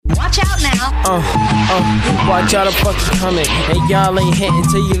Watch out, I'm fucking coming. And y'all ain't hitting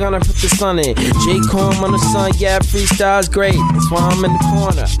till you're gonna put the sun in. JcormVerbalHgh on the sun, yeah, freestyle's great. That's why I'm in the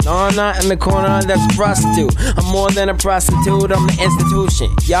corner. No, I'm not in the corner, that's a prostitute. I'm more than a prostitute, I'm the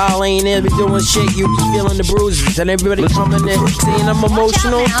institution. Y'all ain't in me doing shit, you just feeling the bruises. And everybody coming in saying I'm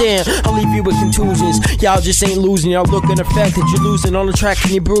emotional, damn, I'll leave you with contusions. Y'all just ain't losing, y'all look at the fact that you're losing on the track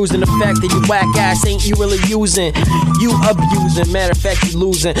and you're bruising. The fact that you whack ass ain't you really using. You abusing, matter of fact you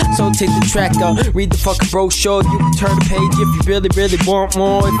losing. So take the track out, read the fucking brochure. You can turn the page if you really want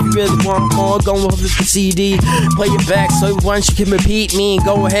more. If you really want more, go with the CD, play it back so once you can repeat me and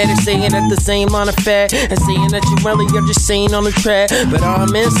go ahead and say it at the same line of fat and saying that you really are just saying on the track. But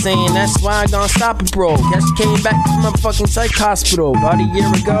I'm insane, that's why I gonna stop it, bro. Guess you came back from my fucking psych hospital about a year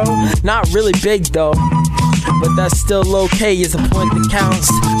ago. Not really big though, but that's still okay, is a point that counts.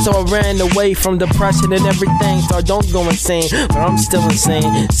 So I ran away from depression and everything, so I don't go insane, but I'm still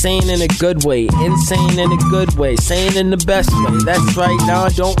insane. Sane in a good way, insane in a good way, sane in the best way. That's right, now I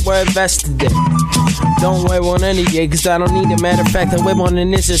don't wear a vest today. Don't wear one any day, cause I don't need it. Matter of fact, I wear one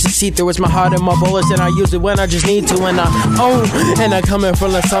and it's just a see-through. It's my heart and my bullets, and I use it when I just need to. And and I come in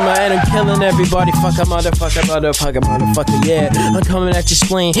from the summer and I'm killing everybody. Fuck a motherfucker, yeah. I'm coming at your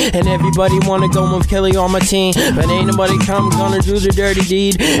spleen, and everybody wanna go and kill you on my team. But ain't nobody gonna do the dirty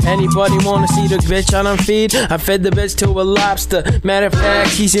deed. Anybody wanna see the bitch I done feed? I fed the bitch to a lobster. Matter of fact,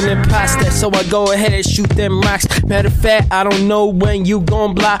 he's an imposter, so I go ahead and shoot them rocks. Matter of fact, I don't know when you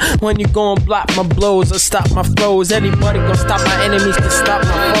gon' block. When you gon' block my blows or stop my flows. Anybody gon' stop my enemies can stop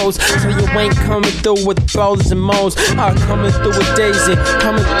my foes. So you ain't coming through with balls and moles. I'm coming through with Daisy.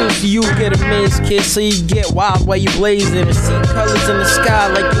 Coming through so you get amazed, kid. So you get wild while you blazing and see colors in the sky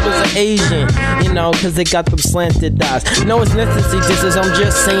like you was an Asian. You know, cause they got them slanted eyes. No, it's necessary, this is, I'm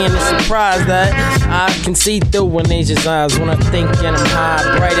just saying it's surprise that I can see through an Asian's eyes when I think and I'm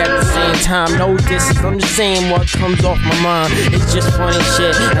high, bright at the same time. No distance, I'm just saying what comes off my mind. It's just funny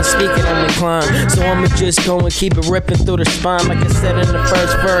shit, I'm speaking on the climb. So I'ma just go and keep it ripping through the spine. Like I said in the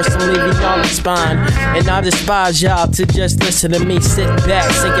first verse, I'm leaving y'all in spine. And I despise y'all to just listen to me sit back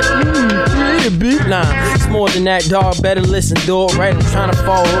singing, yeah, bitch. Nah, it's more than that, dog, better listen, do it right. I'm trying to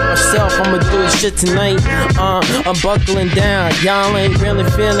follow it myself, I'ma do this shit tonight. I'm buckling down, y'all ain't really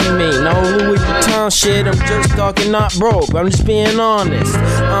feeling me. No Louis Vuitton shit, I'm just talking not broke, I'm just being honest.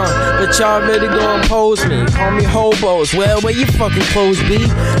 But y'all really gonna pose me, call me hobos. Well, where you fucking clothes be?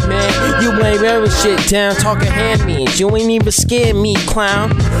 Man, you ain't wearing shit down, talking hand means. You ain't even scared me,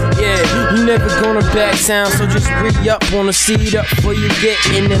 clown. Yeah, you never gonna back sound, so just re-up on the seat up before you get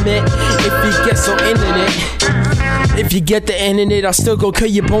intimate. If you get so internet, if you get the internet, I'll still go kill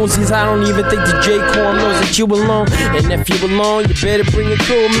your bones, cause I don't even think the JcormVerbalHgh knows that you alone. And if you alone, you better bring it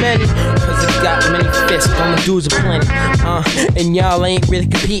through many, cause it got many fists, all my dudes are plenty. And y'all ain't really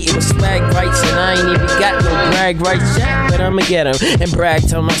competing with swag rights, and I ain't even got no brag rights yet. But I'ma get them and brag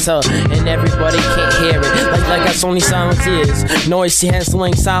to myself, and everybody can't hear it. Like that's only silence is. Noise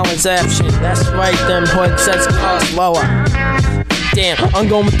canceling silence action. That's right, them headsets cost lower. Damn, I'm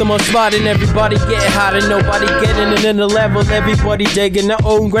going with the most spot and everybody getting hot and nobody getting it in the level. Everybody digging their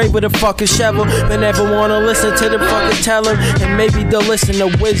own grave with a fucking shovel, but never wanna listen to the fucking teller. And maybe they'll listen to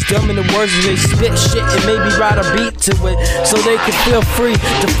wisdom and the words they spit shit and maybe write a beat to it, so they can feel free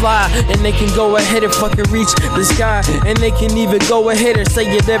to fly and they can go ahead and fucking reach the sky. And they can even go ahead and say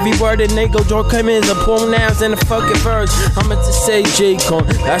it every word, and they go draw commands and pronouns in the fucking verse. I'm meant to say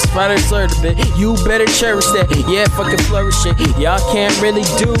JcormVerbalHgh, that's why they slurred a bit. You better cherish that, yeah, fucking flourish it. Y'all can't really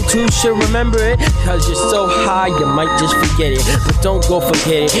do too shit, remember it, cause you're so high you might just forget it. But don't go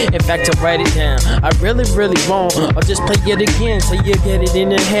forget it, in fact I'll write it down. I really won't, I'll just play it again so you get it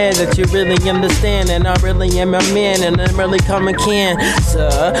in your head that you really understand. And I really am a man and I'm really coming can.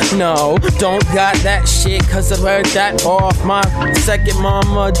 Sir, no, don't got that shit, cause I learned that off my second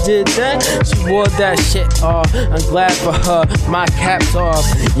mama did that. She wore that shit off, I'm glad for her, my cap's off.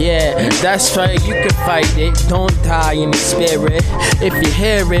 Yeah, that's right, you can fight it, don't die in the spirit. If you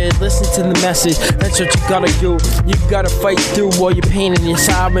hear it, listen to the message, that's what you gotta do. You gotta fight through all your pain and your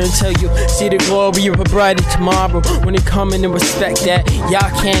sorrow until you see the glory of a brighter tomorrow. When you come in and respect that,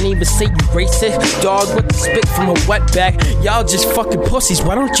 y'all can't even say you racist. Dog with the spit from a wetback, y'all just fucking pussies,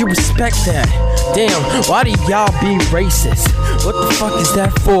 why don't you respect that? Damn, why do y'all be racist? What the fuck is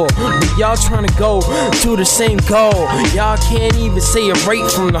that for? But y'all trying to go to the same goal. Y'all can't even say it right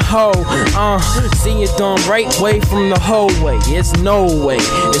from the hoe. See it done right way from the whole way. it's no way.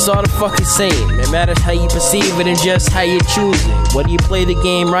 It's all the fucking same. It matters how you perceive it and just how you choose it. Whether you play the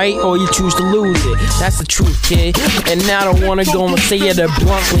game right or you choose to lose it. That's the truth, kid. And now I don't wanna go and say it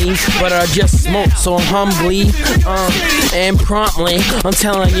bluntly, but I just smoke so humbly, and promptly. I'm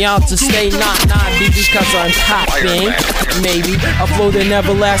telling y'all to stay naughty because I'm popping. Maybe a flow that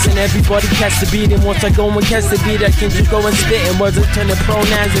never lasts and everybody catch the beat. And once I go and catch the beat, I can just go and spit. And words that turn to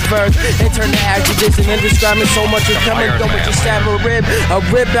pronouns and verbs and turn to adjectives and then describe me so much. It's coming, go and just stab a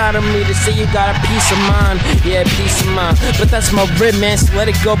rib out of me to say you got a peace of mind. Yeah, peace of mind. But that's my rib, man. So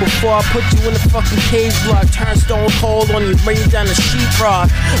let it go before I put you in the fucking cage block. Turn stone cold on you, bring you down the sheetrock.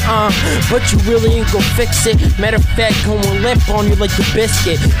 But you really ain't gon' fix it. Matter of fact, going limp on you like a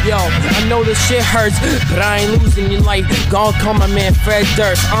biscuit. Yo, I know this shit hurts, but I ain't losing you like God call my man Fred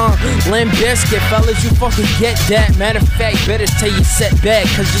Durst. Limp biscuit, fellas, you fucking get that. Matter of fact, better tell you set back,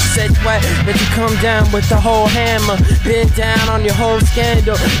 cause you said what? That you come down with the whole hammer. Been down on your whole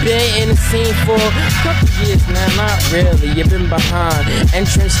scandal. Been in the scene for a couple years now, not really. You've been behind,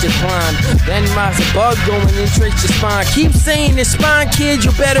 entrance decline. Then rise above, going and trace your spine. Keep saying this spine, kid,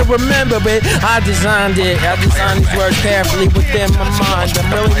 you better remember it. I designed it. I designed these words carefully within my mind. I'm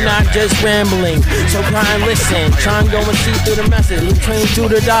really not just rambling. So try and listen. Try and go and see through the message. Between through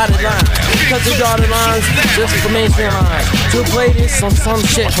the dotted lines. Cause the dotted lines just for mainstream lines. To play this on some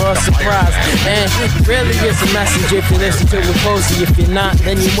shit for a surprise. And really it's a message if you listen to it closely. If you're not,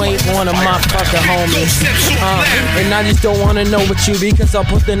 then you ain't one of my fucking homies. And I just don't wanna know what you, because I'll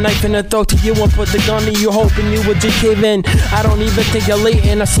put the knife in the throat to you and put the gun to you, hoping you would just give in. I don't even think you're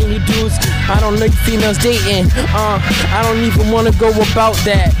latent. I seen you dudes. I don't know you females dating. I don't even wanna go about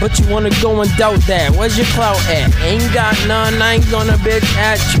that, but you wanna go and doubt that. Where's your clout at? Ain't got none. I ain't gonna bitch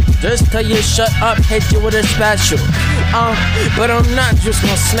at you. Just tell you shut up, hit you with a spatula. But I'm not just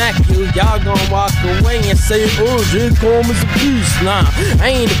gonna smack you. Y'all gonna walk away and say, oh, JcormVerbalHgh is a beast. Nah, I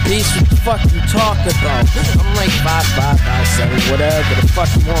ain't a beast. What the fuck you talking about? I'm like 5'5", 5'7", whatever the fuck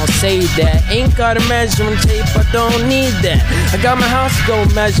you wanna say that. Ain't got a measuring tape, I don't need that. I got my house to go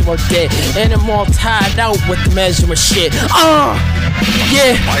measure that, and I'm all tied out with the measurement shit.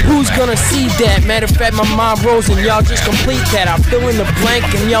 Yeah, who's gonna see that? Matter of fact, my mind rolls and y'all just complete that. I fill in the blank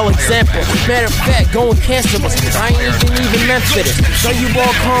in y'all example. Matter of fact, going cancerous. I ain't even meant for this. So you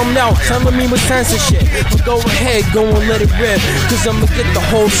all calmed out, telling me with censorship. But go ahead, go and let it rip. Cause I'ma get the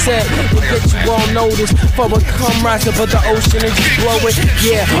whole set. We'll get you all noticed. For a come rise above the ocean and just blow it.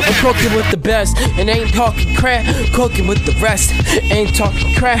 Yeah, I'm cooking with the best. And ain't talking crap, cooking with the rest. Ain't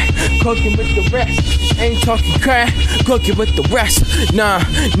talking crap, cooking with the rest. Ain't talking crap, cooking with the rest. Nah,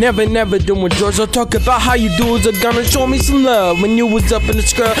 never doing drugs. I'll talk about how you dudes are gonna show me some love. When you was up in the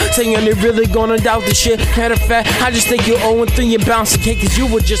skirt, saying they really gonna doubt the shit. Matter of fact, I just think you're 0-3 and bouncing cake, cause you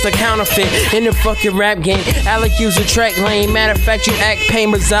were just a counterfeit in the fucking rap game. Alec used a track lane. Matter of fact, you act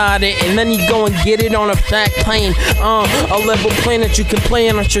pain reside it, and then you go and get it on a flat plane. A level plane that you can play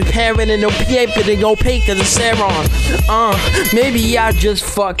on. I should have it in no PA, but they go pay cause it's Saron. Maybe I just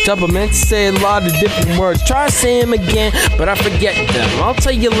fucked up. I meant to say a lot of different words. Try saying them again, but I forget them. I'll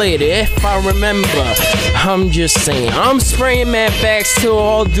tell you later if I remember. I'm just saying, I'm spraying mad facts to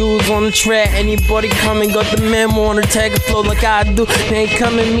all dudes on the track. Anybody come and got the memo on the tag and flow like I do, they ain't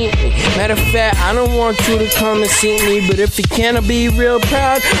come and meet me. Matter of fact, I don't want you to come and see me, but if you can, I'll be real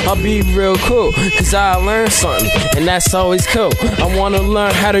proud. I'll be real cool, cause I learned something, and that's always cool. I wanna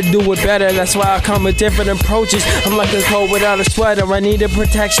learn how to do it better, that's why I come with different approaches. I'm like a coat without a sweater. I need a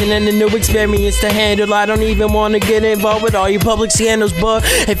protection and a new experience to handle. I don't even wanna get involved with all you public scandals, but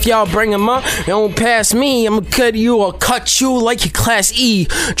if y'all bring them up, don't pass me, I'ma cut you or cut you like your class E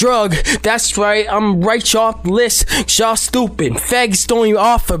drug. That's right, I'm right off the list. Y'all stupid, faggots don't even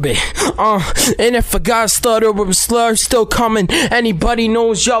offer me. And if I got started with a slur, still coming. Anybody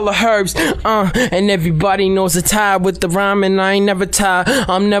knows y'all are herbs. And everybody knows I tied with the rhyme, and I ain't never tired.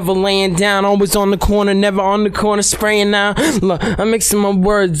 I'm never laying down, always on the corner, never on the corner spraying now. Look, I'm mixing my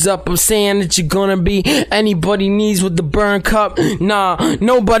words up. I'm saying that you're gonna be anybody needs with the burn cup. Nah,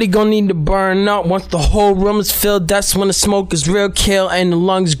 nobody gonna need to burn up. Once the whole room is filled, that's when the smoke is real kill and the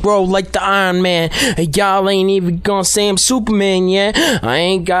lungs grow like the Iron Man. And y'all ain't even gonna say I'm Superman yet. I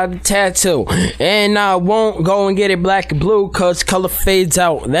ain't got a tattoo, and I won't go and get it black and blue, cause color fades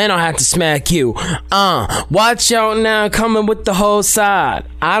out, then I'll have to smack you. Watch out now, coming with the whole side.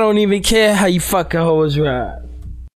 I don't even care how you fucking hoes ride.